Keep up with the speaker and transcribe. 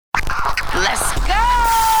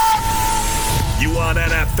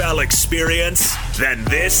NFL experience? Then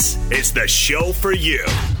this is the show for you.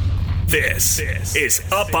 This is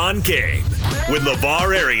Up on Game with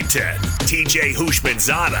LeVar Arrington, TJ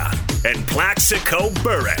Hushmanzada, and Plaxico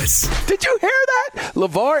Burress. Did you hear that?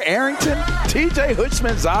 LeVar Arrington, TJ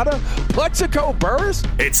Hushmanzada, Plaxico Burress?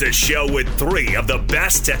 It's a show with three of the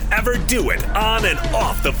best to ever do it on and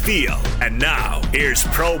off the field. And now, here's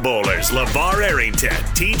Pro Bowlers LeVar Arrington,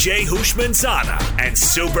 TJ Hushmanzada, and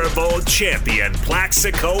Super Bowl champion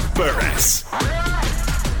Plaxico Burress.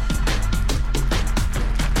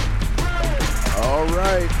 All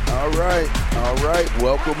right.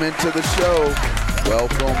 Welcome into the show.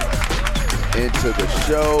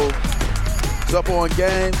 It's Up on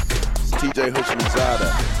Game. It's TJ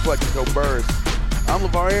Hushmanzada, Plaxico Burress. I'm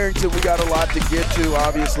LeVar Arrington. We got a lot to get to.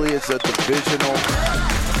 Obviously, it's a divisional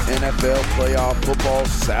NFL playoff football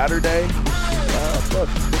Saturday. Look,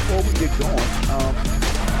 before we get going,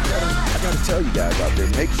 I got to tell you guys out there,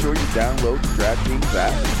 make sure you download the DraftKings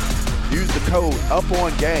app. Use the code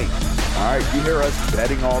UPONGAME. All right, you hear us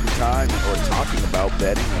betting all the time or talking about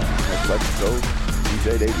betting. Plaxico,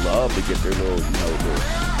 TJ, they love to get their little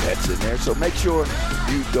bets in there. So make sure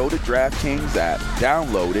you go to DraftKings app,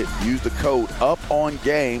 download it, use the code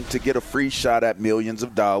UPONGAME to get a free shot at millions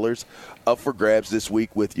of dollars up for grabs this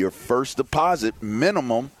week with your first deposit,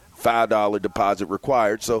 minimum $5 deposit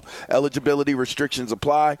required. So eligibility restrictions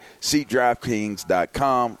apply. See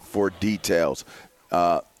DraftKings.com for details.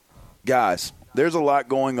 Guys, there's a lot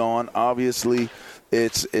going on. Obviously,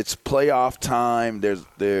 it's playoff time.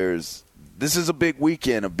 This is a big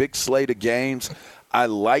weekend, a big slate of games. I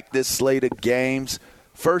like this slate of games.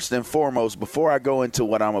 First and foremost, before I go into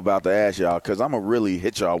what I'm about to ask y'all, because I'm going to really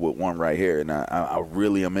hit y'all with one right here, and I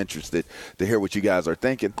really am interested to hear what you guys are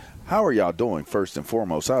thinking. How are y'all doing, first and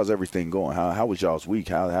foremost? How's everything going? How was y'all's week?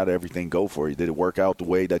 How did everything go for you? Did it work out the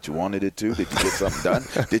way that you wanted it to? Did you get something done?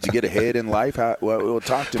 Did you get ahead in life? Well,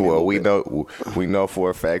 talk to me. Well, we know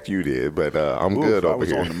for a fact you did, but I'm good over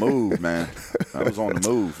here. I was on the move, man. I was on the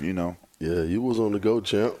move, Yeah, you was on the go,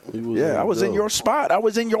 champ. I was in your spot. I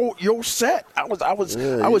was in your set. I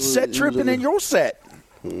was set tripping in your set.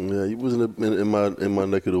 Yeah, you was in my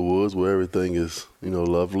neck of the woods where everything is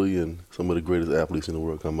lovely and some of the greatest athletes in the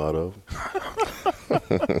world come out of.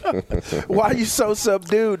 Why are you so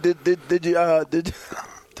subdued?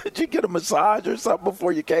 Did you get a massage or something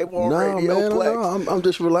before you came on Radio Plex? I'm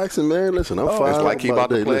just relaxing, man. Listen, I'm fine. It's like he about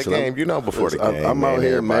to play a game, before the game. I'm out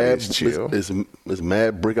here mad. Chill. It's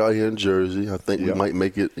mad brick out here in Jersey. I think we might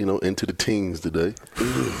make it, into the teens today.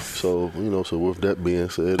 So with that being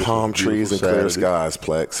said, palm trees and clear skies,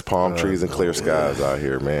 Plex. Palm trees and clear skies out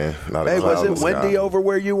here, man. Hey, was it windy over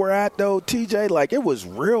where you were at though, TJ? Like it was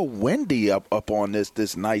real windy up on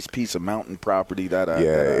this nice piece of mountain property that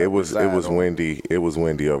it was windy. It was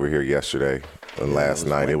windy over here yesterday and last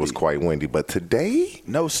night. Windy. It was quite windy, but today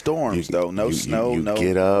no storms though, no snow. You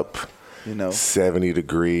get up, 70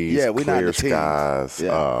 degrees, clear skies.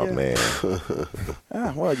 Man.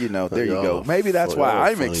 Well, there you go. Maybe that's why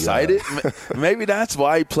I'm excited. Maybe that's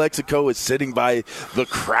why Plaxico is sitting by the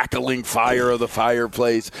crackling fire of the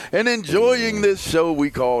fireplace and enjoying this show we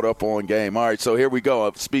called Up on Game. All right, so here we go.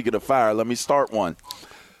 Speaking of fire, let me start one.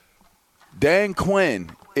 Dan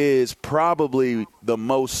Quinn is probably the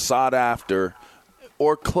most sought after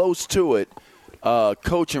or close to it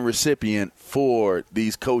coaching recipient for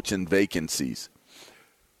these coaching vacancies.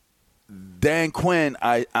 Dan Quinn,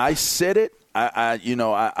 I said it.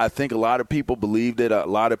 I think a lot of people believed it. A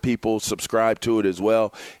lot of people subscribed to it as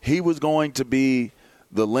well. He was going to be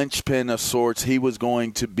the linchpin of sorts. He was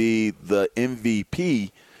going to be the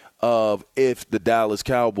MVP of if the Dallas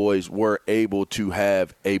Cowboys were able to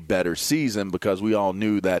have a better season, because we all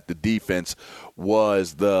knew that the defense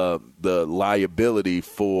was the liability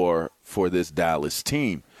for this Dallas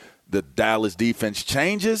team. The Dallas defense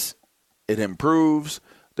changes, it improves.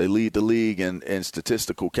 They lead the league in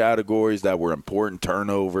statistical categories that were important,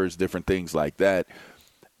 turnovers, different things like that.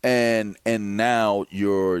 And now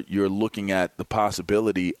you're looking at the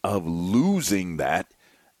possibility of losing that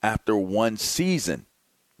after one season.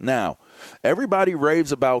 Now, everybody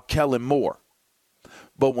raves about Kellen Moore.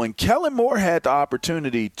 But when Kellen Moore had the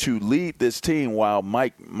opportunity to lead this team while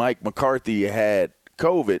Mike McCarthy had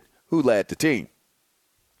COVID, who led the team?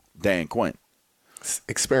 Dan Quinn.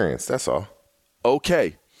 Experience, that's all.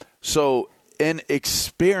 Okay. So in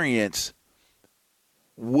experience,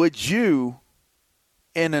 would you,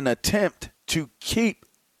 in an attempt to keep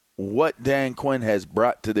what Dan Quinn has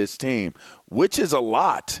brought to this team, which is a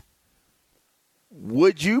lot,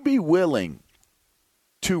 would you be willing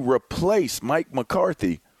to replace Mike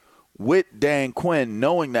McCarthy with Dan Quinn,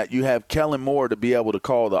 knowing that you have Kellen Moore to be able to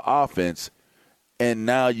call the offense and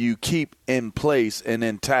now you keep in place and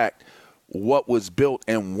intact what was built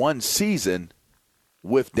in one season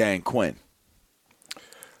with Dan Quinn?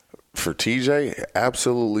 For TJ,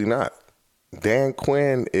 absolutely not. Dan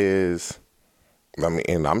Quinn is,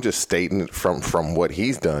 and I'm just stating from what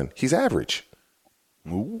he's done, he's average.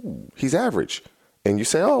 Ooh. He's average. And you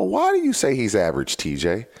say, oh, why do you say he's average,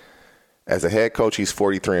 TJ? As a head coach, he's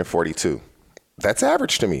 43 and 42. That's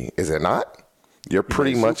average to me, is it not? You're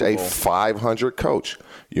pretty much a 500 coach.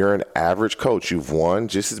 You're an average coach. You've won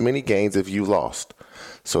just as many games as you lost.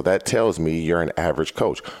 So that tells me you're an average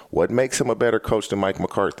coach. What makes him a better coach than Mike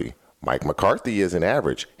McCarthy? Mike McCarthy isn't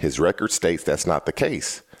average. His record states that's not the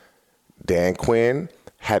case. Dan Quinn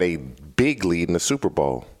had a big lead in the Super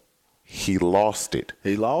Bowl. He lost it.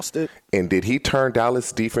 He lost it. And did he turn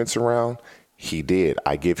Dallas' defense around? He did.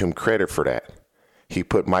 I give him credit for that. He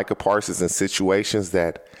put Micah Parsons in situations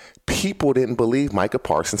that people didn't believe Micah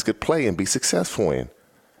Parsons could play and be successful in.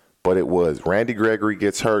 But it was Randy Gregory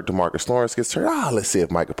gets hurt, DeMarcus Lawrence gets hurt. Let's see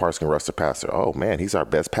if Micah Parsons can rush the passer. Oh, man, he's our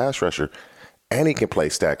best pass rusher. And he can play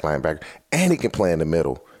stack linebacker. And he can play in the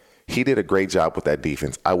middle. He did a great job with that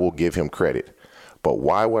defense. I will give him credit. But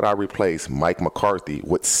why would I replace Mike McCarthy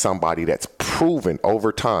with somebody that's proven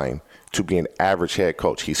over time to be an average head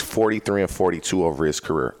coach? He's 43 and 42 over his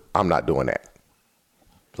career. I'm not doing that.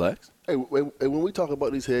 Flex? Hey, when we talk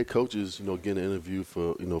about these head coaches, getting an interview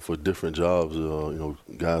for different jobs,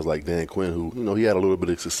 guys like Dan Quinn, who, he had a little bit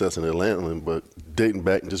of success in Atlanta, but dating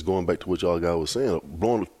back and just going back to what y'all guys was saying,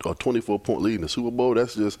 blowing a 24-point lead in the Super Bowl,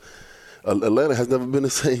 that's just Atlanta has never been the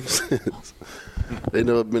same since. They've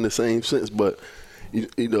never been the same since. But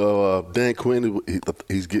Dan Quinn,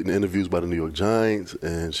 he's getting interviews by the New York Giants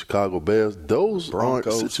and Chicago Bears. Those aren't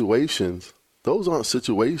situations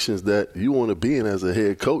that you want to be in as a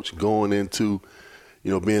head coach going into,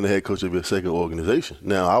 being the head coach of your second organization.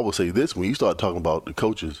 Now, I will say this, when you start talking about the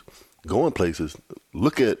coaches going places,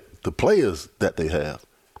 look at the players that they have.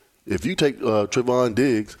 If you take Trevon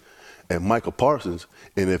Diggs and Micah Parsons,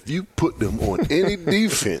 and if you put them on any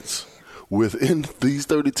defense within these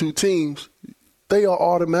 32 teams, they are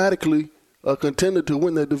automatically a contender to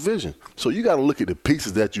win that division. So you got to look at the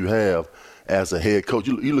pieces that you have as a head coach.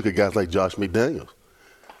 You look at guys like Josh McDaniels.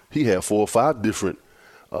 He had 4 or 5 different,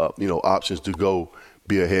 options to go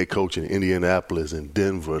be a head coach in Indianapolis and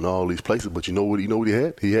Denver and all these places. But you know what he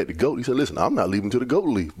had? He had the GOAT. He said, listen, I'm not leaving till the GOAT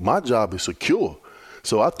leave. My job is secure.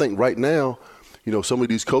 So I think right now, some of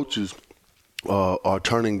these coaches are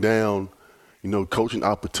turning down, coaching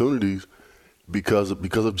opportunities because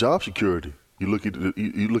of job security. You look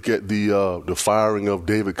at the firing of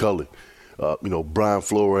David Culley. Brian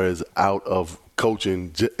Flores out of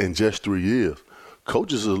coaching in just 3 years.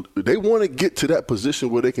 Coaches, they want to get to that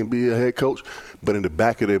position where they can be a head coach, but in the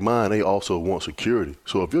back of their mind, they also want security.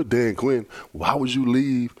 So if you're Dan Quinn, why would you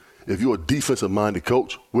leave if you're a defensive-minded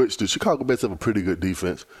coach, which the Chicago Bears have a pretty good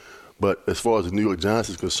defense, but as far as the New York Giants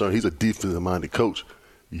is concerned, he's a defensive-minded coach.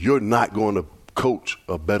 You're not going to coach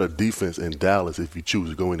a better defense in Dallas if you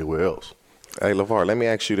choose to go anywhere else. Hey, LeVar, let me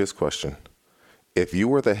ask you this question. If you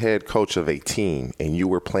were the head coach of a team and you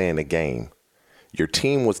were playing a game, your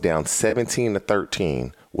team was down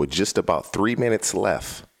 17-13 with just about 3 minutes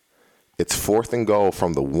left. It's 4th and goal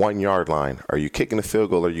from the 1-yard line. Are you kicking the field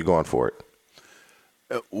goal or are you going for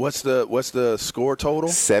it? What's the score total?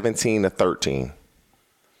 17-13.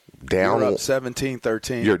 Down. You're up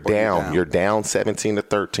 17-13. You're down. You're down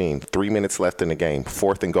 17-13. 3 minutes left in the game.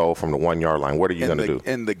 4th and goal from the 1-yard line. What are you going to do?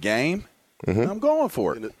 In the game? Mm-hmm. I'm going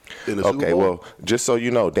for it. In the Super Bowl? Well, just so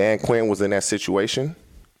you know, Dan Quinn was in that situation.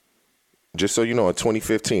 Just so you know, in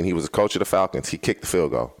 2015, he was a coach of the Falcons. He kicked the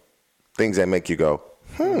field goal. Things that make you go,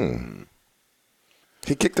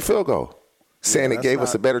 He kicked the field goal, saying it gave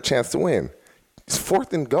us a better chance to win. It's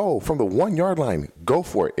 4th and goal from the 1-yard line. Go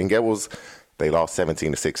for it. And they lost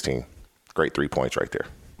 17-16. Great 3 points right there.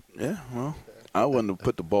 Yeah, well, I wouldn't have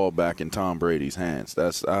put the ball back in Tom Brady's hands.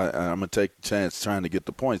 I'm going to take a chance trying to get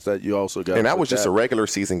the points that you also got. And that was just a regular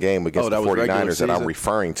season game against the 49ers that I'm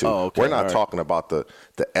referring to. Oh, okay. We're not talking about the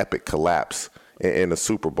epic collapse in the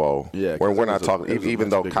Super Bowl. Yeah, we're not talking, even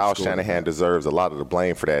though Kyle Shanahan deserves a lot of the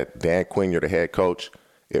blame for that. Dan Quinn, you're the head coach.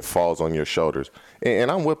 It falls on your shoulders. And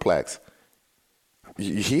I'm with Plax.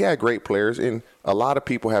 He had great players, and a lot of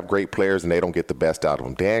people have great players, and they don't get the best out of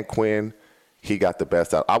them. Dan Quinn, he got the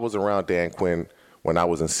best out. I was around Dan Quinn when I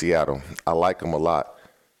was in Seattle. I like him a lot.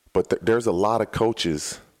 But there's a lot of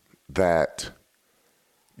coaches that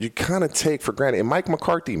you kind of take for granted. And Mike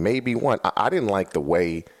McCarthy may be one. I didn't like the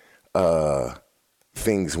way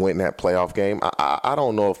things went in that playoff game. I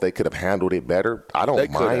don't know if they could have handled it better. I don't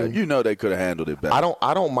mind. They could have handled it better.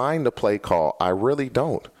 I don't mind the play call. I really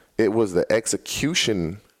don't. It was the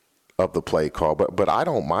execution of the play call. But I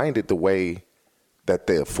don't mind it the way that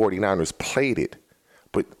the 49ers played it.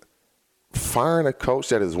 But firing a coach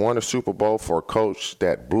that has won a Super Bowl for a coach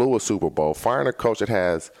that blew a Super Bowl, firing a coach that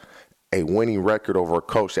has a winning record over a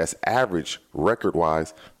coach that's average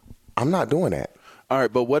record-wise, I'm not doing that. All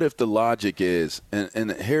right, but what if the logic is,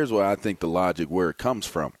 and here's where I think the logic, where it comes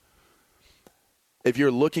from. If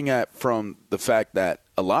you're looking at from the fact that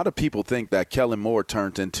a lot of people think that Kellen Moore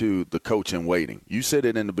turned into the coach in waiting. You said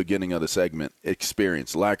it in the beginning of the segment,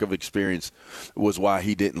 experience, lack of experience was why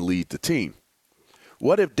he didn't lead the team.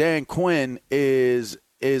 What if Dan Quinn is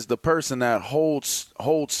the person that holds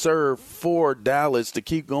serve for Dallas to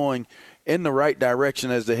keep going in the right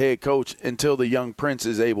direction as the head coach until the young prince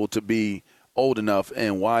is able to be old enough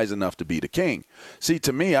and wise enough to be the king? See,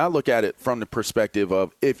 to me, I look at it from the perspective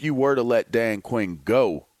of if you were to let Dan Quinn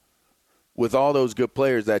go with all those good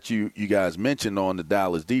players that you guys mentioned on the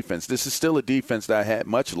Dallas defense, this is still a defense that had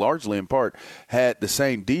largely in part, had the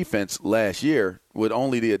same defense last year with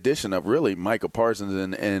only the addition of really Micah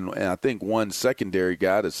Parsons and I think one secondary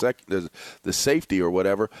guy, the safety or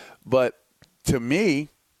whatever. But to me,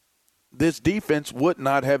 this defense would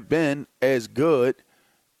not have been as good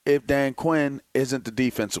if Dan Quinn isn't the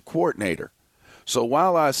defensive coordinator. So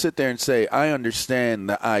while I sit there and say I understand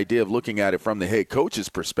the idea of looking at it from the head coach's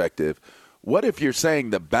perspective, what if you're saying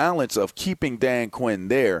the balance of keeping Dan Quinn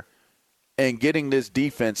there and getting this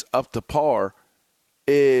defense up to par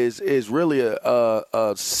is really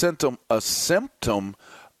a symptom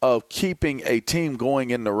of keeping a team going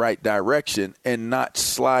in the right direction and not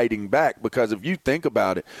sliding back? Because if you think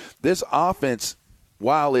about it, this offense,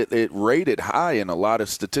 while it rated high in a lot of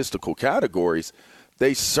statistical categories,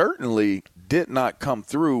 they certainly did not come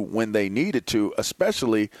through when they needed to,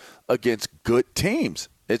 especially against good teams.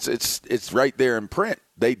 It's right there in print.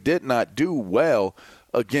 They did not do well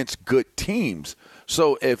against good teams.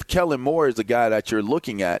 So if Kellen Moore is the guy that you're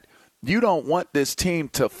looking at, you don't want this team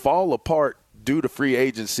to fall apart due to free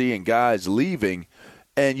agency and guys leaving,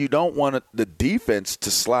 and you don't want the defense to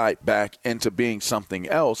slide back into being something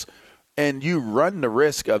else. And you run the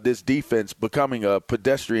risk of this defense becoming a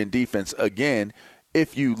pedestrian defense again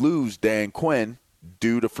if you lose Dan Quinn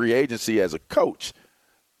due to free agency as a coach.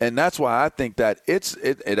 And that's why I think that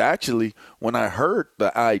it actually, when I heard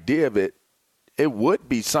the idea of it, it would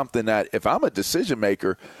be something that if I'm a decision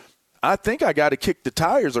maker, I think I got to kick the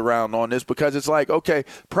tires around on this, because it's like, okay,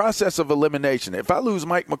 process of elimination. If I lose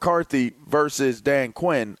Mike McCarthy versus Dan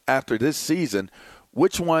Quinn after this season,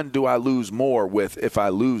 which one do I lose more with if I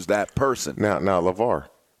lose that person? Now, LeVar,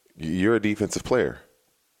 you're a defensive player.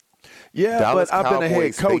 Yeah, Dallas but I've been a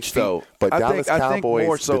head coach, though. But I think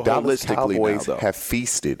more so the Dallas holistically Cowboys now, though. have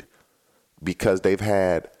feasted because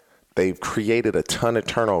they've created a ton of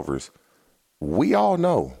turnovers. We all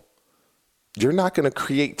know you're not going to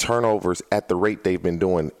create turnovers at the rate they've been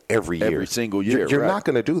doing every year. Every single year, You're right. not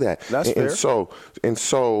going to do that. That's fair. And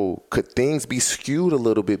so could things be skewed a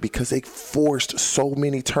little bit because they forced so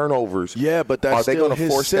many turnovers? Yeah, but that's still gonna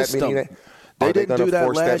his force system. That many? They didn't do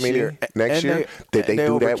that last year. Next year? Did they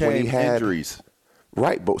do that when he had injuries?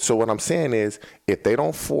 Right. But so what I'm saying is, if they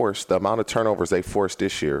don't force the amount of turnovers they forced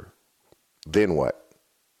this year, then what?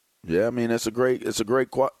 Yeah, I mean, it's a great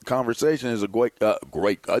conversation. It's a great. I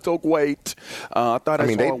thought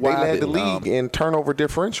they led the league in turnover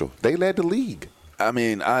differential. They led the league. I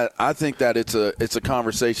mean, I think that it's a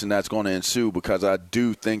conversation that's going to ensue, because I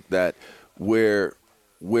do think that where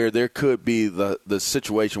there could be the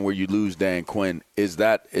situation where you lose Dan Quinn, is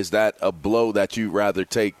that a blow that you'd rather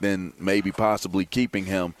take than maybe possibly keeping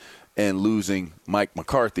him and losing Mike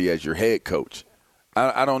McCarthy as your head coach?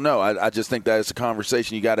 I don't know. I just think that it's a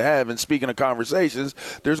conversation you got to have. And speaking of conversations,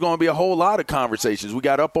 there's going to be a whole lot of conversations. We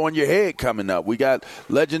got Up on Your Head coming up. We got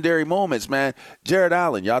legendary moments, man. Jared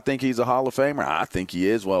Allen, y'all think he's a Hall of Famer? I think he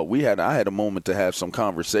is. Well, I had a moment to have some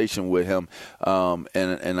conversation with him,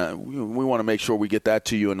 and we want to make sure we get that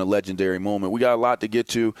to you in the legendary moment. We got a lot to get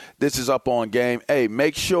to. This is Up on Game. Hey,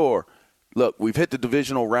 make sure, look, we've hit the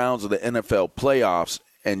divisional rounds of the NFL playoffs,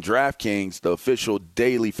 and DraftKings, the official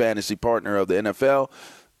daily fantasy partner of the NFL,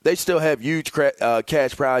 they still have huge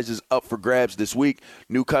cash prizes up for grabs this week.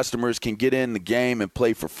 New customers can get in the game and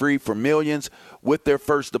play for free for millions with their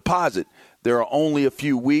first deposit. There are only a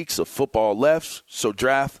few weeks of football left, so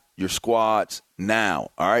draft your squads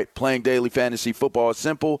now. All right, playing daily fantasy football is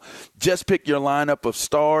simple. Just pick your lineup of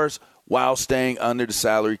stars while staying under the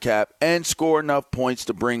salary cap and score enough points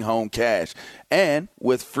to bring home cash. And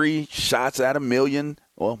with free shots at $1 million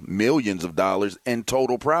millions of dollars in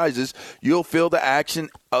total prizes. You'll feel the action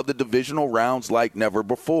of the divisional rounds like never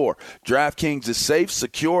before. DraftKings is safe,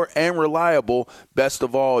 secure, and reliable. Best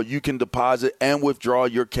of all, you can deposit and withdraw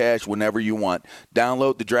your cash whenever you want.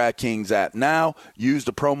 Download the DraftKings app now. Use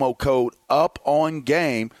the promo code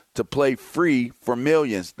UPONGAME to play free for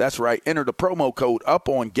millions. That's right. Enter the promo code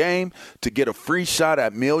UPONGAME to get a free shot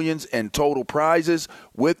at millions in total prizes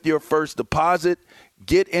with your first deposit.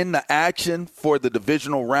 Get in the action for the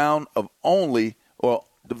divisional rounds only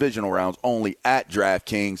at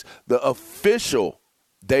DraftKings, the official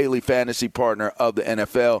daily fantasy partner of the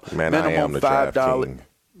NFL. Man, minimum I am the $5. Draft King.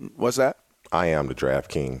 What's that? I am the Draft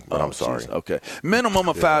King, but I'm sorry. Geez. Okay. Minimum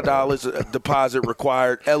of $5 deposit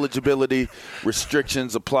required. Eligibility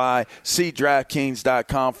restrictions apply. See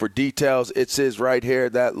DraftKings.com for details. It says right here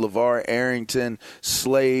that LeVar Arrington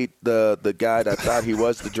slayed the guy that thought he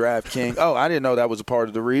was the Draft King. Oh, I didn't know that was a part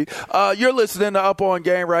of the read. You're listening to Up On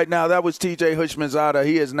Game right now. That was TJ Hushmanzada.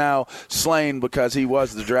 He is now slain because he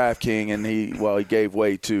was the Draft King, and he gave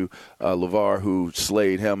way to LeVar, who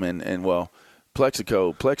slayed him, and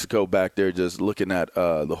Plexico back there just looking at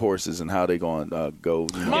the horses and how they going to go.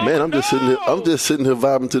 Man, I'm just sitting here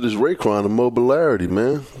vibing to this Raekwon and Mobilarity,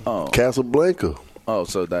 man. Oh. Casablanca. Oh,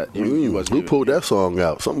 so that you wasn't. Who pulled that song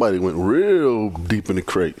out? Somebody went real deep in the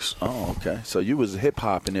crates. Oh, okay. So you was hip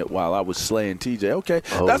hopping it while I was slaying TJ. Okay,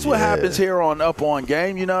 oh, that's what yeah. happens here on Up On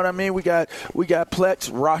Game. You know what I mean? We got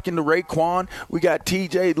Plex rocking the Raekwon. We got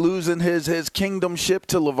TJ losing his kingdomship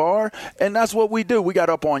to LeVar, and that's what we do. We got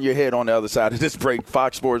Up On Your Head on the other side of this break.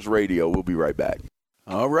 Fox Sports Radio. We'll be right back.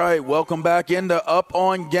 All right, welcome back into Up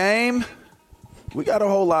On Game. We got a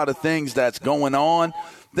whole lot of things that's going on,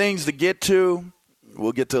 things to get to.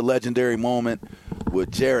 We'll get to a legendary moment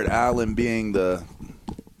with Jared Allen being the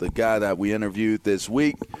guy that we interviewed this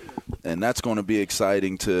week, and that's going to be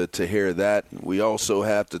exciting to hear that. We also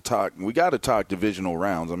have to talk – we got to talk divisional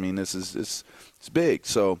rounds. I mean, it's big.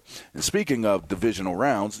 So, and speaking of divisional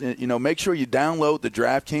rounds, make sure you download the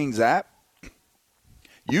DraftKings app.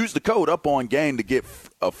 Use the code UPONGAME to get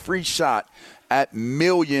a free shot at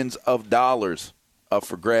millions of dollars up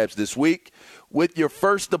for grabs this week with your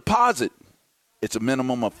first deposit. It's a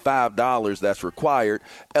minimum of $5 that's required.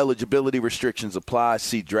 Eligibility restrictions apply.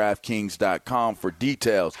 See DraftKings.com for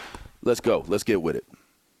details. Let's go. Let's get with it.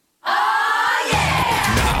 Oh,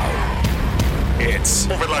 yeah! Now, it's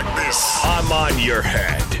Move It Like This. I'm On Your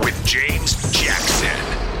Head with James Jackson.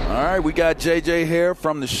 All right, we got JJ here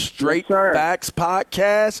from the Straight Facts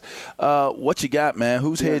podcast. What you got, man?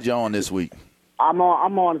 Whose head you on this week? I'm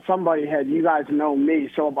on somebody's head. You guys know me.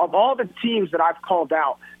 So of all the teams that I've called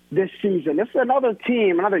out this season, this is another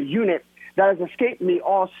team, another unit that has escaped me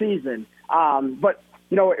all season. But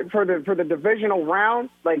for the divisional round,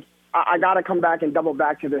 I got to come back and double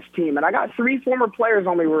back to this team. And I got 3 former players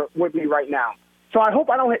with me right now. So I hope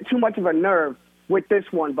I don't hit too much of a nerve with this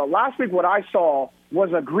one. But last week what I saw was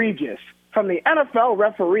egregious from the NFL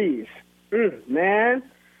referees. Man,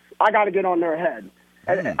 I got to get on their head.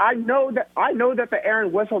 And I know that the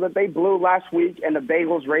errant whistle that they blew last week in the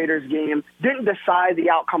Bengals-Raiders game didn't decide the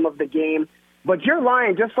outcome of the game. But you're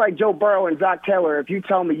lying just like Joe Burrow and Zach Taylor if you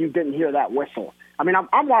tell me you didn't hear that whistle. I mean,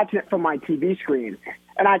 I'm watching it from my TV screen,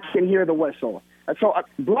 and I can hear the whistle. And so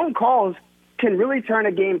blown calls can really turn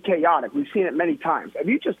a game chaotic. We've seen it many times. If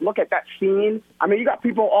you just look at that scene, I mean, you got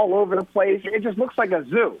people all over the place. It just looks like a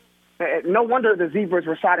zoo. No wonder the Zebras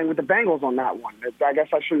were siding with the Bengals on that one. I guess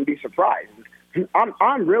I shouldn't be surprised.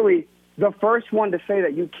 I'm really the first one to say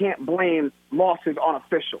that you can't blame losses on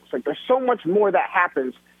officials. There's so much more that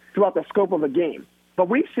happens throughout the scope of a game. But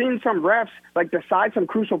we've seen some refs decide some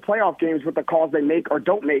crucial playoff games with the calls they make or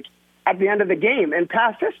don't make at the end of the game in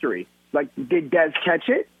past history. Did Dez catch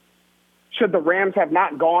it? Should the Rams have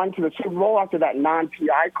not gone to the Super Bowl after that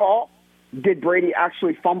non-PI call? Did Brady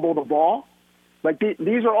actually fumble the ball?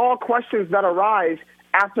 These are all questions that arise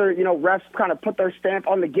after, refs kind of put their stamp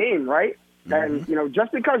on the game, right? Mm-hmm. And,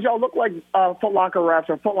 just because y'all look like Foot Locker refs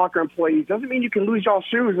or Foot Locker employees doesn't mean you can lose y'all's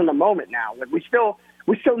shoes in the moment now. We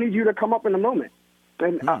still need you to come up in the moment.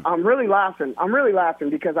 And I'm really laughing. I'm really laughing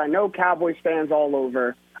because I know Cowboys fans all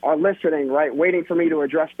over are listening, right, waiting for me to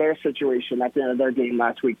address their situation at the end of their game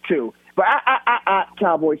last week, too. But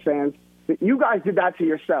Cowboys fans, you guys did that to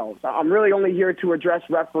yourselves. I'm really only here to address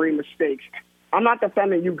referee mistakes. I'm not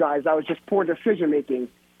defending you guys. That was just poor decision-making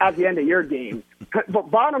at the end of your game. But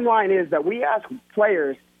bottom line is that we ask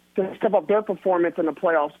players to step up their performance in the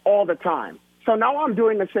playoffs all the time. So now I'm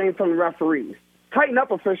doing the same from the referees. Tighten up,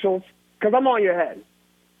 officials, because I'm on your head.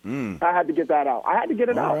 I had to get that out. I had to get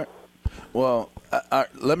it out. Right. Well,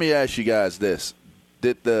 let me ask you guys this.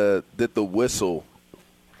 Did the whistle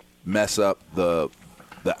mess up the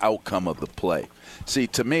the outcome of the play. See,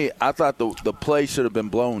 to me, I thought the play should have been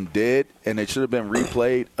blown dead, and it should have been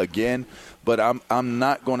replayed again. But I'm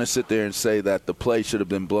not going to sit there and say that the play should have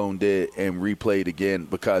been blown dead and replayed again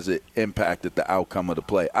because it impacted the outcome of the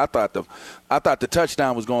play. I thought the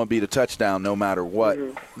touchdown was going to be the touchdown no matter what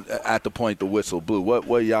at the point the whistle blew. What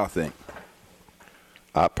do y'all think?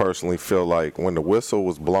 I personally feel like when the whistle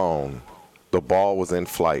was blown, the ball was in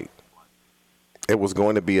flight. It was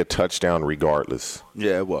going to be a touchdown regardless.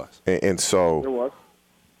 Yeah, it was. And so It was.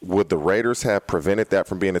 would the Raiders have prevented that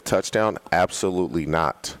from being a touchdown? Absolutely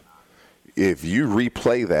not. If you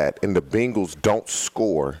replay that and the Bengals don't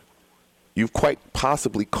score, you've quite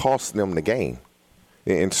possibly cost them the game.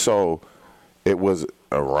 And so it was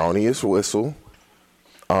erroneous whistle.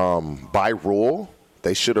 By rule,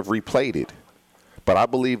 they should have replayed it. But I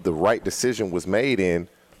believe the right decision was made it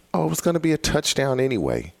was going to be a touchdown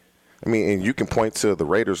anyway. I mean, and you can point to the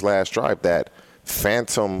Raiders' last drive, that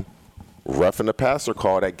phantom roughing the passer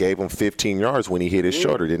call that gave him 15 yards when he hit his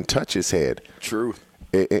shoulder, didn't touch his head. True.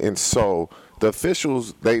 And so the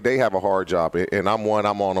officials, they have a hard job, and I'm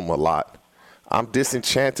on them a lot. I'm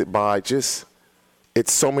disenchanted by it's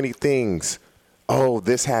so many things. Oh,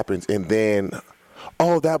 this happens, and then,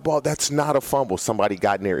 that ball, that's not a fumble. Somebody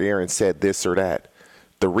got in their ear and said this or that.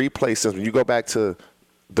 The replay system, when you go back to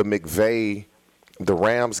the McVay, the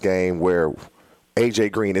Rams game where A.J.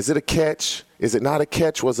 Green, is it a catch? Is it not a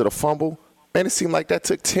catch? Was it a fumble? Man, it seemed like that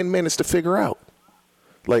took 10 minutes to figure out.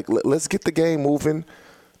 Like, let's get the game moving.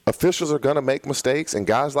 Officials are going to make mistakes, and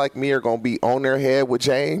guys like me are going to be on their head with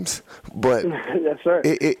James. But Yes, sir.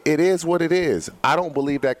 it is what it is. I don't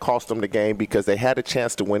believe that cost them the game because they had a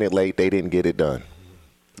chance to win it late. They didn't get it done.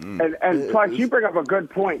 And plus, you bring up a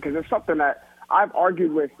good point because it's something that I've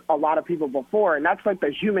argued with a lot of people before, and that's like the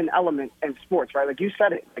human element in sports, right? Like you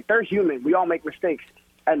said it. Like they're human. We all make mistakes,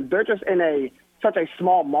 and they're just in such a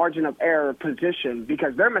small margin of error position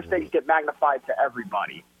because their mistakes get magnified to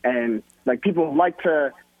everybody. And like people like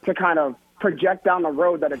to kind of project down the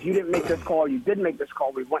road that if you didn't make this call, you did make this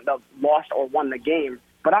call, we wouldn't have lost or won the game.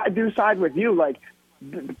 But I do side with you. Like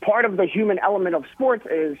part of the human element of sports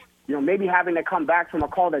is, maybe having to come back from a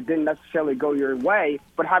call that didn't necessarily go your way,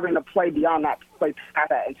 but having to play beyond that, play past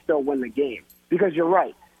that, and still win the game. Because you're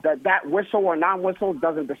right, that whistle or non-whistle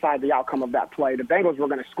doesn't decide the outcome of that play. The Bengals were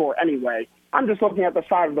going to score anyway. I'm just looking at the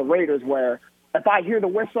side of the Raiders where if I hear the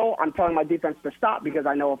whistle, I'm telling my defense to stop because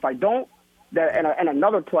I know if I don't, that in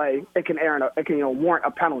another play, it can warrant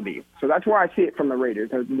a penalty. So that's where I see it from the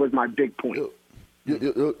Raiders. That was my big point.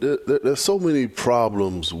 There's so many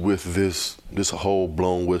problems with this whole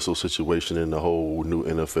blown whistle situation and the whole new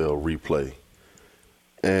NFL replay.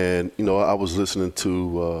 And, I was listening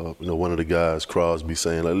to, one of the guys, Crosby,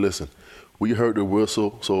 saying, like, listen, we heard the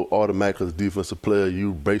whistle, so automatically as a defensive player,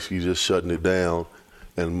 you basically just shutting it down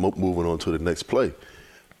and moving on to the next play.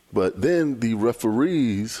 But then the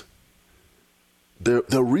referees, they're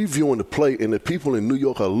reviewing the play, and the people in New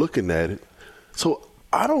York are looking at it. So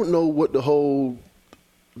I don't know what the whole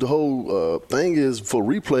thing is for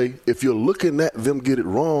replay. If you're looking at them get it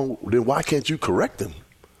wrong, then why can't you correct them?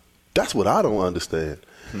 That's what I don't understand.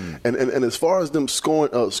 And as far as them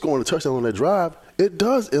scoring a touchdown on that drive, it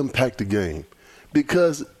does impact the game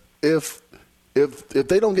because if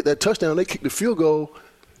they don't get that touchdown, they kick the field goal.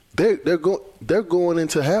 They're going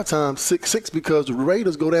into halftime 6-6 because the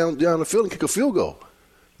Raiders go down the field and kick a field goal.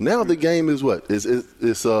 Now the game is what? It's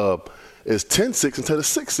 10-6 instead of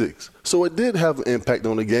 6-6. So it did have an impact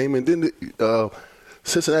on the game, and then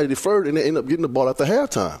Cincinnati deferred, and they ended up getting the ball at the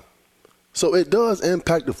halftime. So it does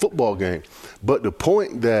impact the football game. But the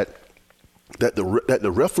point that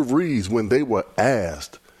the referees, when they were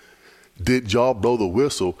asked, did y'all blow the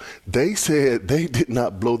whistle, they said they did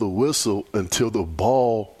not blow the whistle until the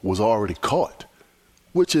ball was already caught,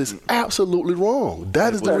 which is absolutely wrong.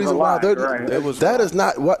 That is the reason why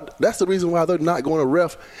that's the reason why they're not going to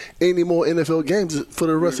ref any more NFL games for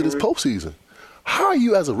the rest of this postseason. How are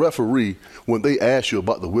you as a referee, when they ask you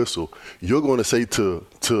about the whistle, you're going to say to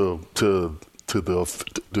the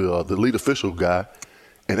lead official guy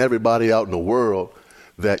and everybody out in the world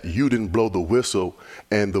that you didn't blow the whistle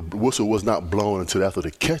and the whistle was not blown until after the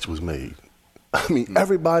catch was made? I mean,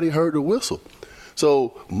 everybody heard the whistle.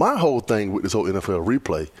 So my whole thing with this whole NFL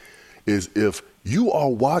replay is if you are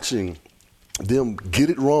watching them get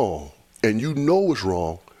it wrong and you know it's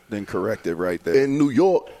wrong, then correct it right there. In New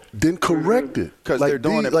York, then correct it. Because they're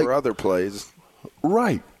doing it for other plays.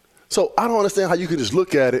 Right. So I don't understand how you can just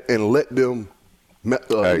look at it and let them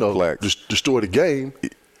destroy the game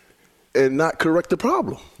and not correct the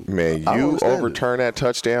problem. Man, you overturn that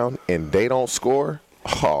touchdown and they don't score,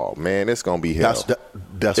 Oh man, it's gonna be hell.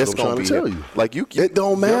 That's what I'm trying to tell you. Like it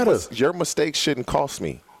don't matter. Your mistakes shouldn't cost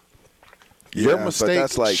me. Yeah, your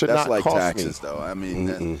mistakes should not like cost taxes, me. though. I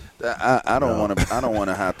mean, I don't want to. I don't want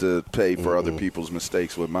to have to pay for other people's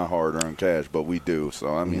mistakes with my hard-earned cash, but we do.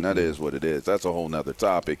 So I mean, that is what it is. That's a whole nother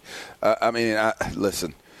topic.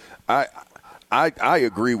 Listen, I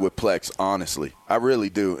agree with Plex. Honestly, I really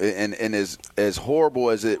do. And as horrible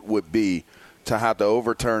as it would be to have to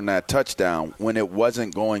overturn that touchdown when it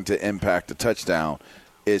wasn't going to impact the touchdown,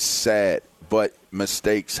 is sad. But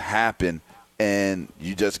mistakes happen. And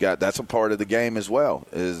you just that's a part of the game as well,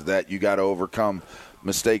 is that you got to overcome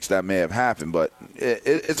mistakes that may have happened. But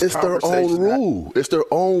it's their own rule. It's their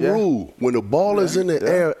own rule. When the ball is in the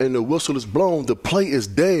air and the whistle is blown, the play is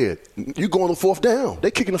dead. You go on the fourth down.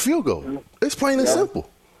 They're kicking a field goal. It's plain and simple.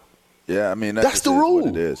 Yeah, I mean, that's the rule.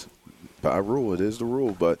 What it is. By rule, it is the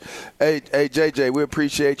rule. But, hey, JJ, we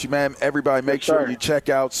appreciate you, man. Everybody, make sure you check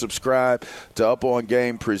out, subscribe to Up On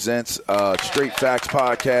Game Presents Straight Facts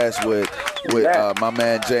Podcast with my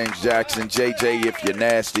man James Jackson. JJ, if you're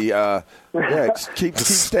nasty, keep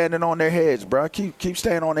standing on their heads, bro. Keep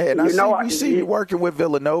standing on their head. And we see you working with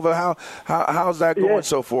Villanova. How's that going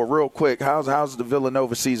so far? Real quick, how's the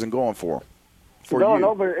Villanova season going for them?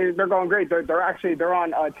 Villanova, they're going great. They're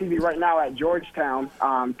on TV right now at Georgetown,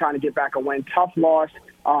 trying to get back a win. Tough loss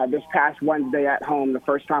this past Wednesday at home. The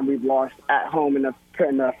first time we've lost at home in the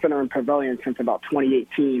Finneran Pavilion since about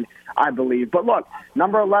 2018, I believe. But look,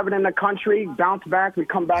 number 11 in the country, bounce back. We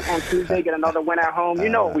come back on Tuesday, get another win at home. You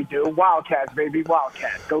know what we do. Wildcats, baby.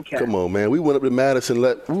 Wildcats. Go Cats. Come on, man. We went up to Madison.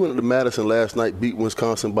 Last night, beat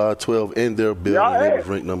Wisconsin by 12 in their building. They was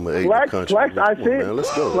ranked number 8 in the country. Flex, I see. Man,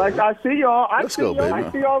 let's go. Flex, I see y'all. Let's go, baby.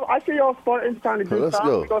 I see y'all Spartans trying to do Let's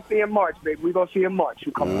something. go. We're going to see in March, baby. We're going to see in March.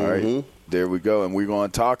 All right. There we go, and we're going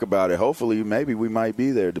to talk about it. Hopefully, maybe we might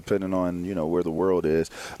be there, depending on where the world is.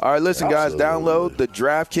 All right, listen, guys, download the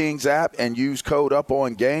DraftKings app and use code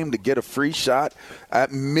UPONGAME to get a free shot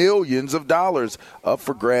at millions of dollars up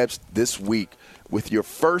for grabs this week with your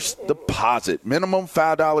first deposit. Minimum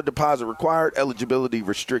 $5 deposit required. Eligibility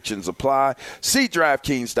restrictions apply. See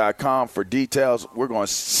DraftKings.com for details. We're going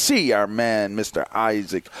to see our man, Mr.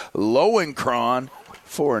 Isaac Lowenkron,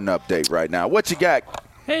 for an update right now. What you got?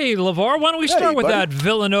 Hey, LeVar, why don't we start with that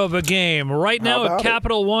Villanova game? Right now at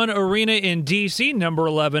Capital One Arena in D.C., number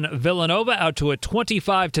 11, Villanova out to a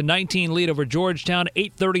 25-19 lead over Georgetown.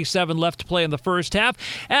 8:37 left to play in the first half.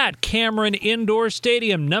 At Cameron Indoor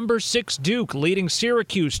Stadium, number 6, Duke leading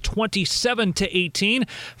Syracuse 27-18.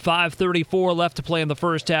 5:34 left to play in the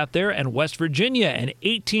first half there. And West Virginia, an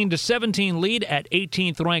 18-17 lead at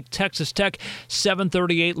 18th-ranked Texas Tech.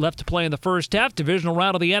 7:38 left to play in the first half. Divisional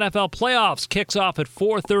round of the NFL playoffs kicks off at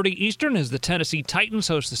 4:30 Eastern as the Tennessee Titans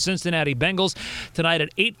host the Cincinnati Bengals. Tonight at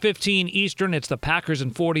 8:15 Eastern, it's the Packers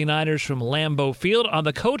and 49ers from Lambeau Field. On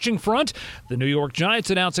the coaching front, the New York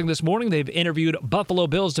Giants announcing this morning they've interviewed Buffalo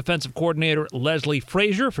Bills defensive coordinator Leslie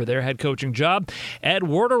Frazier for their head coaching job. Ed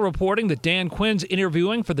Werder reporting that Dan Quinn's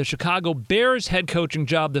interviewing for the Chicago Bears head coaching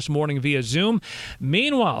job this morning via Zoom.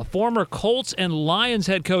 Meanwhile, former Colts and Lions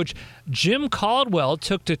head coach Jim Caldwell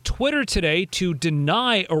took to Twitter today to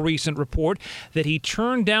deny a recent report that he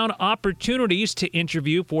turned down opportunities to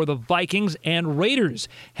interview for the Vikings and Raiders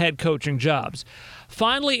head coaching jobs.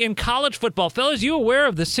 Finally, in college football, fellas, you aware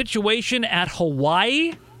of the situation at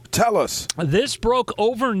Hawaii? Tell us. This broke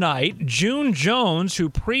overnight. June Jones, who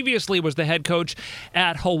previously was the head coach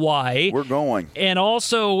at Hawaii. We're going. And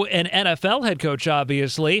also an NFL head coach,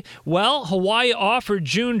 obviously. Well, Hawaii offered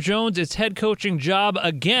June Jones its head coaching job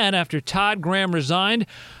again after Todd Graham resigned.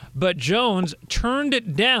 But Jones turned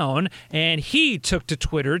it down, and he took to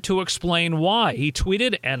Twitter to explain why. He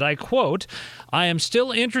tweeted, and I quote, "I am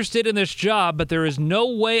still interested in this job, but there is no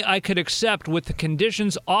way I could accept with the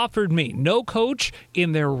conditions offered me. No coach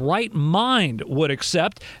in their right mind would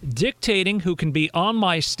accept dictating who can be on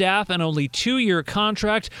my staff an only 2-year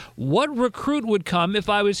contract. What recruit would come if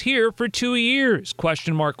I was here for 2 years?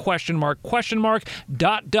 Question mark, question mark, question mark, ...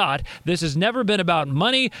 This has never been about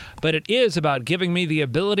money, but it is about giving me the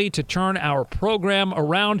ability to turn our program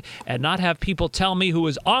around and not have people tell me who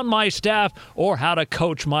is on my staff or how to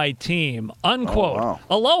coach my team." Unquote. Oh, wow.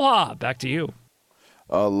 Aloha. Back to you.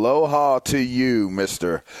 Aloha to you,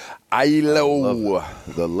 Mr. Ailo,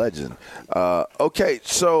 the legend. Okay,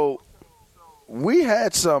 so we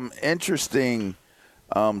had some interesting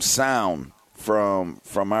sound from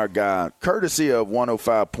our guy, courtesy of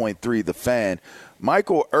 105.3 The Fan,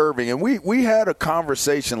 Michael Irving. And we had a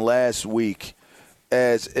conversation last week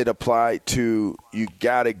as it applied to you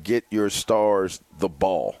got to get your stars the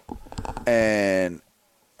ball. And,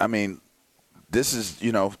 I mean, this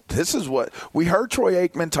is what we heard Troy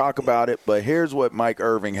Aikman talk about it, but here's what Mike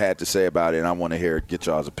Irving had to say about it, and I want to get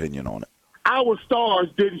y'all's opinion on it. Our stars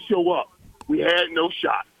didn't show up. We had no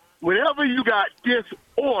shot. Whenever you got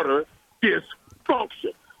disorder,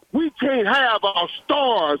 dysfunction, we can't have our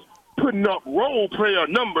stars putting up role player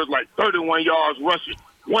numbers like 31 yards rushing,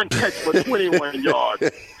 1 catch for 21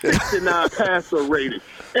 yards, 69 passer rating,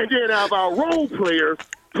 and then have our role players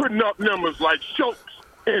putting up numbers like Schultz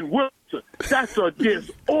and Wilson. That's a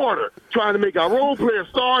disorder. Trying to make our role players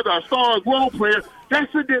stars, our stars role players,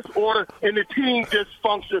 that's a disorder, and the team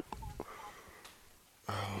dysfunction.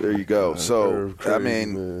 There you go. So, crazy, I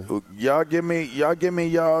mean, y'all give me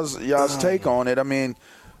y'all's take on it. I mean,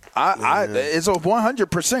 it's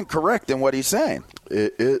 100% correct in what he's saying.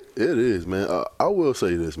 It is, man. I will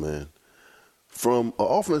say this, man. From an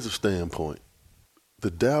offensive standpoint,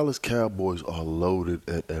 the Dallas Cowboys are loaded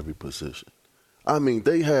at every position. I mean,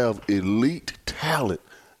 they have elite talent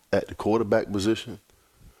at the quarterback position.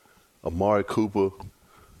 Amari Cooper,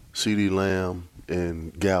 CeeDee Lamb,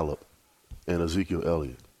 and Gallup, and Ezekiel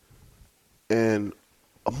Elliott. And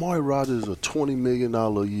Amari Rodgers is a $20 million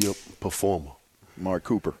a year performer. Amari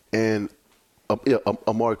Cooper. And,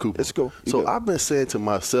 Amari Cooper. Let's go. So I've been saying to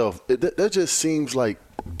myself, that just seems like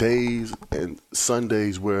days and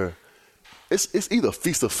Sundays where it's either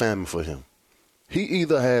feast or famine for him. He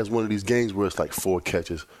either has one of these games where it's like 4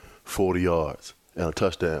 catches, 40 yards, and a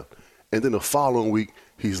touchdown. And then the following week,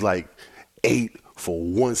 he's like 8 for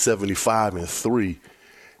 175 and 3.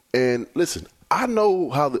 And listen, I know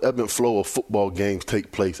how the ebb and flow of football games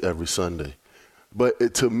take place every Sunday.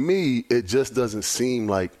 But to me, it just doesn't seem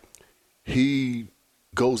like he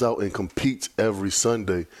goes out and competes every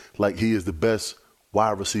Sunday like he is the best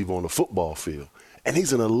wide receiver on the football field. And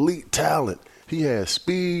he's an elite talent. He has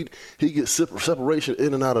speed. He gets separation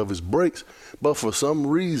in and out of his breaks. But for some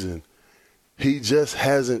reason, he just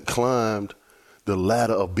hasn't climbed the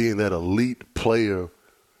ladder of being that elite player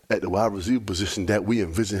at the wide receiver position that we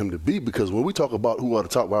envision him to be. Because when we talk about who are the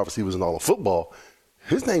top wide receivers in all of football,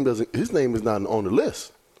 his name is not on the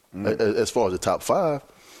list as far as the top 5.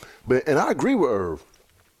 And I agree with Irv.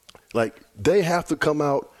 Like, they have to come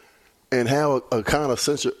out and have a kind of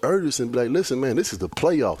sense of urgency and be like, listen, man, this is the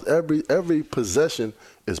playoffs. Every possession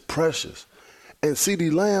is precious. And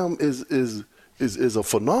CeeDee Lamb is a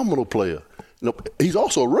phenomenal player. He's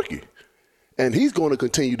also a rookie, and he's going to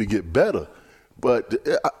continue to get better. But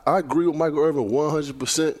I agree with Michael Irvin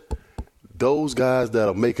 100%. Those guys that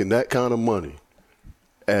are making that kind of money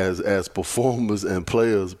as performers and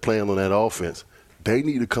players playing on that offense, they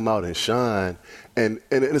need to come out and shine. And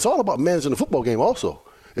it's all about managing the football game also.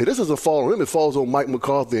 And this doesn't fall on him. It falls on Mike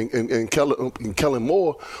McCarthy and Kellen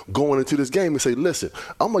Moore going into this game and say, listen,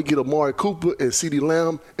 I'm going to get Amari Cooper and CeeDee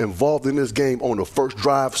Lamb involved in this game on the first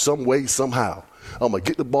drive some way, somehow. I'm going to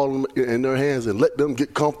get the ball in their hands and let them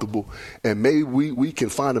get comfortable. And maybe we can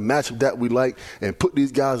find a matchup that we like and put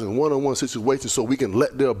these guys in one-on-one situations so we can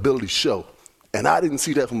let their ability show. And I didn't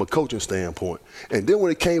see that from a coaching standpoint. And then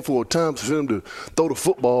when it came for a time for them to throw the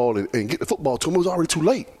football and get the football to them, it was already too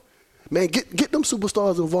late. Man, get them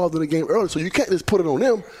superstars involved in the game early so you can't just put it on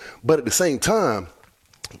them. But at the same time,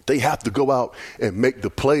 they have to go out and make the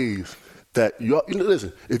plays that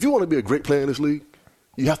listen, if you want to be a great player in this league,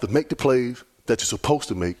 you have to make the plays that you're supposed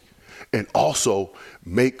to make and also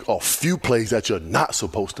make a few plays that you're not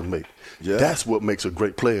supposed to make. Yeah. That's what makes a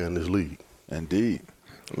great player in this league. Indeed.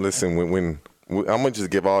 Listen, when I'm going to just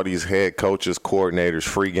give all these head coaches, coordinators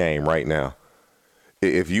free game right now.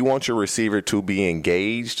 If you want your receiver to be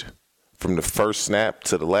engaged from the first snap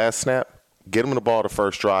to the last snap, get him the ball the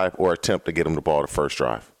first drive or attempt to get him the ball the first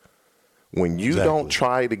drive. When you don't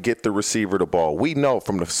try to get the receiver the ball, we know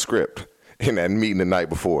from the script in that meeting the night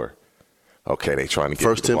before, okay, they trying to get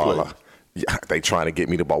me the ball. Yeah, they trying to get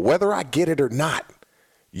me the ball. Whether I get it or not,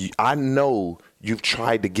 I know you've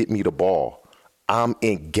tried to get me the ball. I'm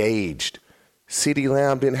engaged. CeeDee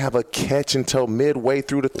Lamb didn't have a catch until midway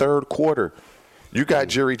through the third quarter. You got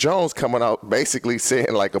Jerry Jones coming out basically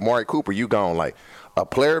saying, like, Amari Cooper, you gone, like, a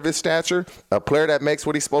player of his stature, a player that makes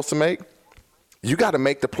what he's supposed to make, you got to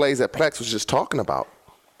make the plays that Plex was just talking about.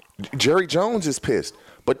 Jerry Jones is pissed.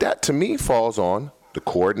 But that, to me, falls on the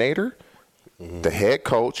coordinator, the head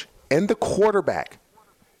coach, and the quarterback.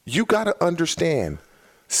 You got to understand,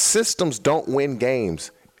 systems don't win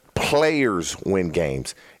games. Players win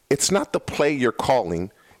games. It's not the play you're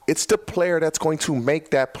calling. It's the player that's going to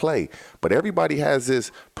make that play. But everybody has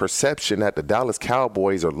this perception that the Dallas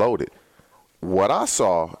Cowboys are loaded. What I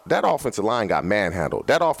saw, that offensive line got manhandled.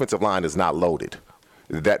 That offensive line is not loaded.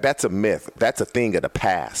 That's a myth. That's a thing of the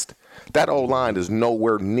past. That O-line is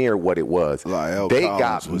nowhere near what it was. They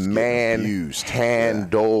got manhandled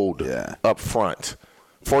up front.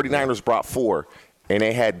 49ers brought 4, and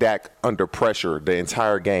they had Dak under pressure the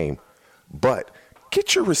entire game. But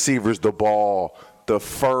get your receivers the ball the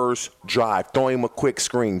first drive. Throw him a quick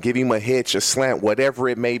screen. Give him a hitch, a slant, whatever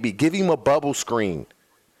it may be. Give him a bubble screen.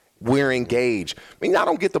 We're engaged. I mean, I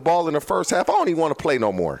don't get the ball in the first half. I don't even want to play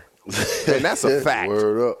no more. And that's a fact.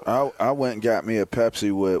 Word up. I went and got me a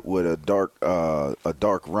Pepsi with a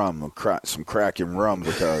dark rum, some cracking rum,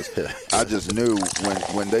 because I just knew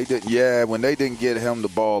when they didn't get him the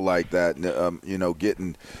ball like that,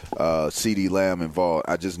 getting CeeDee Lamb involved,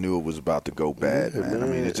 I just knew it was about to go bad, man. I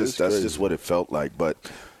mean, that's just what it felt like. But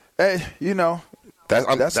hey,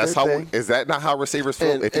 That's how. Is that not how receivers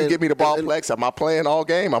feel? If you give me the ball, flex, am I playing all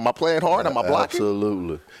game? Am I playing hard? Am I blocking?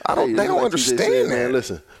 Absolutely. They don't understand that. Man,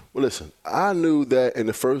 listen. I knew that in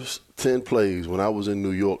the first 10 plays when I was in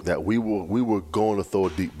New York that we were going to throw a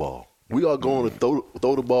deep ball. We are going to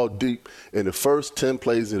throw the ball deep in the first 10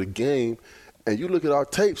 plays of the game. And you look at our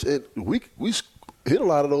tapes, and we hit a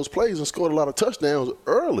lot of those plays and scored a lot of touchdowns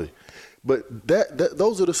early. But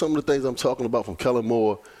those are some of the things I'm talking about from Kellen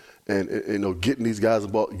Moore. And getting these guys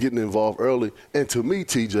getting involved early. And to me,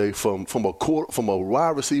 TJ, from a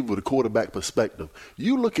wide receiver to quarterback perspective,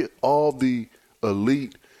 you look at all the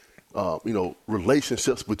elite,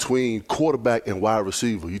 relationships between quarterback and wide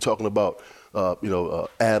receiver. You're talking about,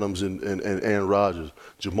 Adams and Aaron Rodgers,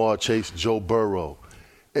 Jamar Chase, Joe Burrow,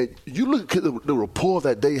 and you look at the rapport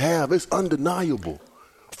that they have. It's undeniable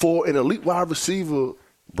for an elite wide receiver.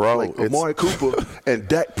 Bro, like Amari Cooper and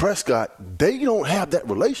Dak Prescott, they don't have that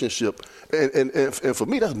relationship. And for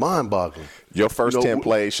me, that's mind-boggling. Your first 10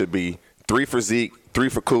 plays should be 3 for Zeke, 3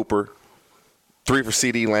 for Cooper, 3 for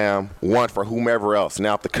CeeDee Lamb, 1 for whomever else.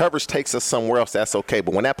 Now, if the coverage takes us somewhere else, that's okay.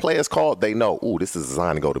 But when that play is called, they know, this is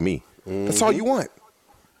designed to go to me. Mm-hmm. That's all you want.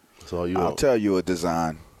 That's all you want. I'll tell you a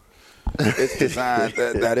design. It's designed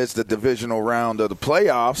that is the divisional round of the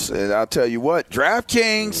playoffs. And I'll tell you what,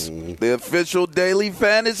 DraftKings, the official daily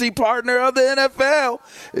fantasy partner of the NFL,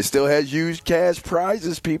 it still has huge cash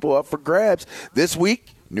prizes, people, up for grabs. This week,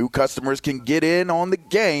 new customers can get in on the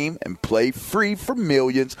game and play free for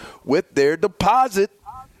millions with their deposit.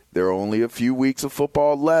 There are only a few weeks of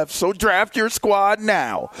football left, so draft your squad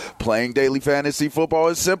now. Playing daily fantasy football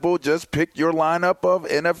is simple. Just pick your lineup of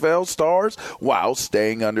NFL stars while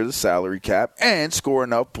staying under the salary cap and score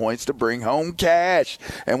enough points to bring home cash.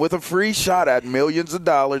 And with a free shot at millions of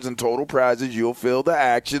dollars in total prizes, you'll feel the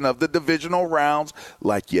action of the divisional rounds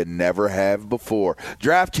like you never have before.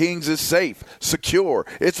 DraftKings is safe, secure,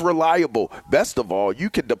 it's reliable. Best of all, you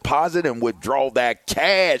can deposit and withdraw that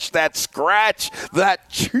cash, that scratch, that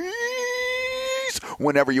cheese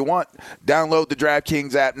whenever you want. Download the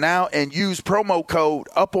DraftKings app now and use promo code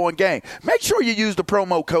UPONGAME. Make sure you use the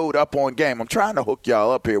promo code UPONGAME. I'm trying to hook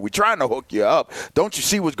y'all up here. We're trying to hook you up. Don't you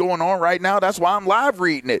see what's going on right now? That's why I'm live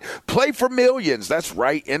reading it. Play for millions. That's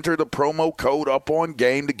right. Enter the promo code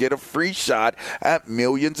UPONGAME to get a free shot at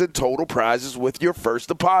millions in total prizes with your first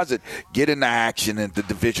deposit. Get into action in the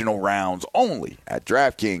divisional rounds only at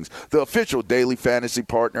DraftKings, the official daily fantasy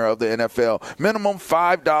partner of the NFL. Minimum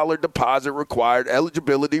 $5 deposit required.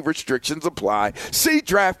 Eligibility restrictions apply. See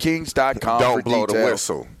DraftKings.com Don't for blow details. the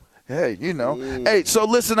whistle. Hey, Hey, so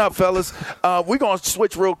listen up, fellas. We're going to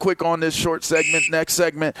switch real quick on this short segment. Next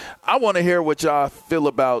segment, I want to hear what y'all feel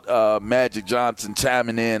about Magic Johnson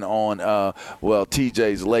chiming in on,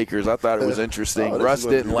 TJ's Lakers. I thought it was interesting. Russ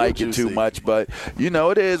didn't like it too much, but,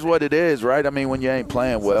 it is what it is, right? I mean, when you ain't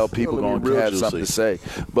playing well, people going to have something to say.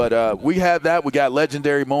 But we have that. We got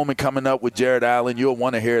legendary moment coming up with Jared Allen. You'll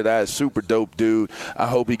want to hear that. Super dope dude. I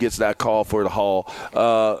hope he gets that call for the Hall.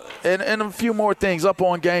 And a few more things. Up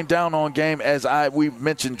on game, down on game, as we've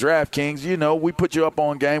mentioned DraftKings. We put you up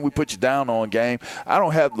on game, we put you down on game. I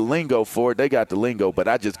don't have the lingo for it. They got the lingo, but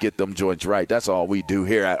I just get them joints right. That's all we do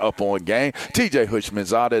here at Up on Game. TJ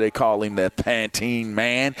Hushmanzada, they call him the Pantene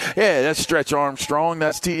Man. Yeah, that's Stretch Armstrong.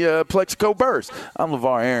 That's Plexico Burst. I'm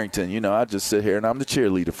LeVar Arrington. I just sit here and I'm the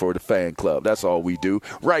cheerleader for the fan club. That's all we do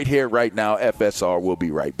right here, right now. FSR. We'll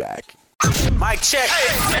be right back. Mic check.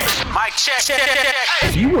 Mic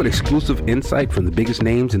check. Do you want exclusive insight from the biggest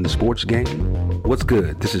names in the sports game? What's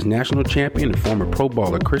good? This is national champion and former Pro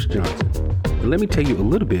Bowler Chris Johnson. And let me tell you a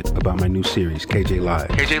little bit about my new series, KJ Live.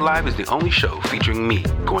 KJ Live is the only show featuring me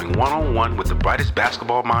going one-on-one with the brightest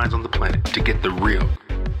basketball minds on the planet to get the real.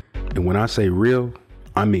 And when I say real,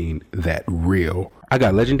 I mean that real. I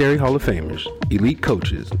got legendary Hall of Famers, elite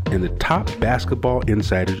coaches, and the top basketball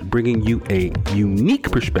insiders bringing you a unique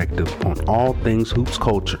perspective on all things hoops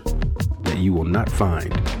culture that you will not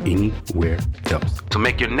find anywhere else. So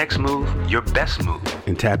make your next move your best move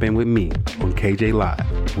and tap in with me on KJ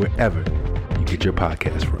Live, wherever you get your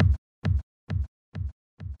podcast from.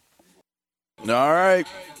 All right.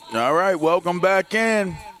 Welcome back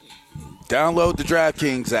in. Download the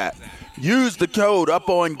DraftKings app. Use the code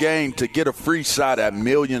UPONGAME to get a free shot at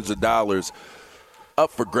millions of dollars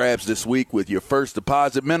up for grabs this week with your first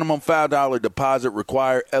deposit. Minimum $5 deposit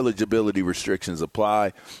required. Eligibility restrictions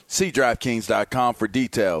apply. See DraftKings.com for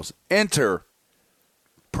details. Enter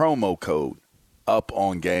promo code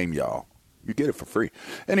UPONGAME, y'all. You get it for free.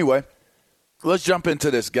 Anyway, let's jump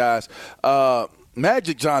into this, guys.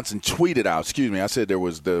 Magic Johnson tweeted out, I said there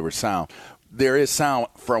was sound. There is sound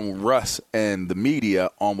from Russ and the media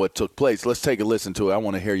on what took place. Let's take a listen to it. I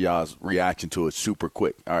want to hear y'all's reaction to it super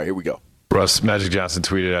quick. All right, here we go. Magic Johnson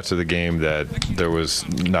tweeted after the game that there was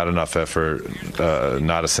not enough effort,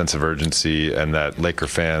 not a sense of urgency, and that Laker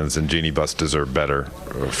fans and Jeannie Buss deserve better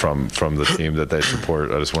from the team that they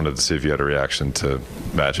support. I just wanted to see if you had a reaction to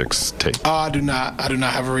Magic's take. I do not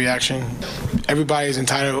have a reaction. Everybody is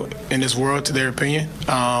entitled in this world to their opinion,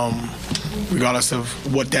 regardless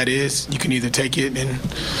of what that is. You can either take it and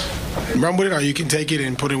run with it, or you can take it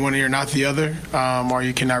and put it one ear, not the other, or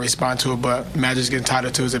you cannot respond to it. But Magic's getting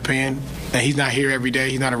entitled to his opinion, and he's not here every day.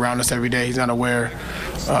 He's not around us every day. He's not aware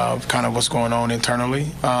of kind of what's going on internally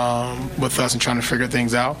with us and trying to figure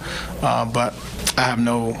things out. But I have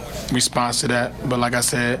no response to that. But like I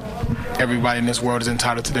said, everybody in this world is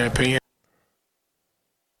entitled to their opinion.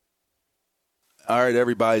 All right,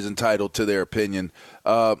 everybody's entitled to their opinion.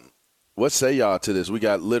 What say y'all to this? We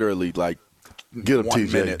got literally like get him, 1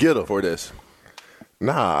 TJ. minute Get him for this.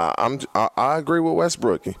 Nah, I agree with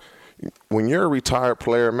Westbrook. When you're a retired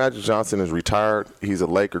player, Magic Johnson is retired. He's a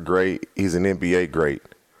Laker great. He's an NBA great.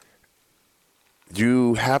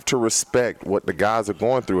 You have to respect what the guys are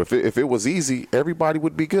going through. If it was easy, everybody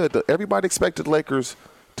would be good. Everybody expected Lakers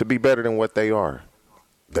to be better than what they are.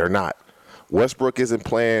 They're not. Westbrook isn't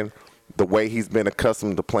playing the way he's been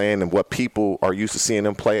accustomed to playing and what people are used to seeing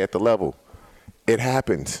him play at the level. It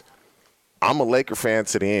happens. I'm a Laker fan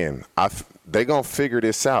to the end. They're going to figure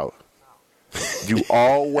this out.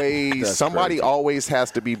 Somebody always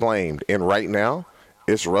has to be blamed. And right now,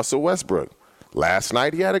 it's Russell Westbrook. Last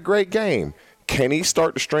night, he had a great game. Can he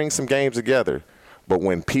start to string some games together? But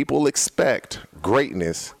when people expect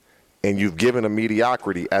greatness and you've given a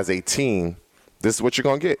mediocrity as a team, this is what you're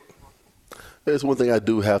going to get. There's one thing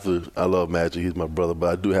I love Magic, he's my brother, but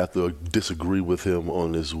I do have to disagree with him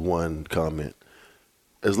on this one comment.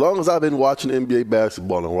 As long as I've been watching NBA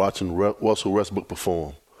basketball and watching Russell Westbrook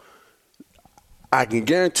perform, I can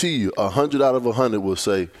guarantee you 100 out of 100 will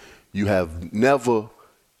say you have never,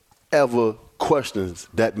 ever questioned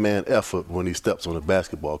that man's effort when he steps on the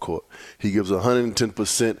basketball court. He gives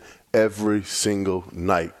 110% every single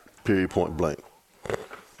night, period, point blank.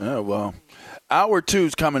 Oh, well. Hour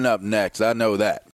 2's coming up next. I know that.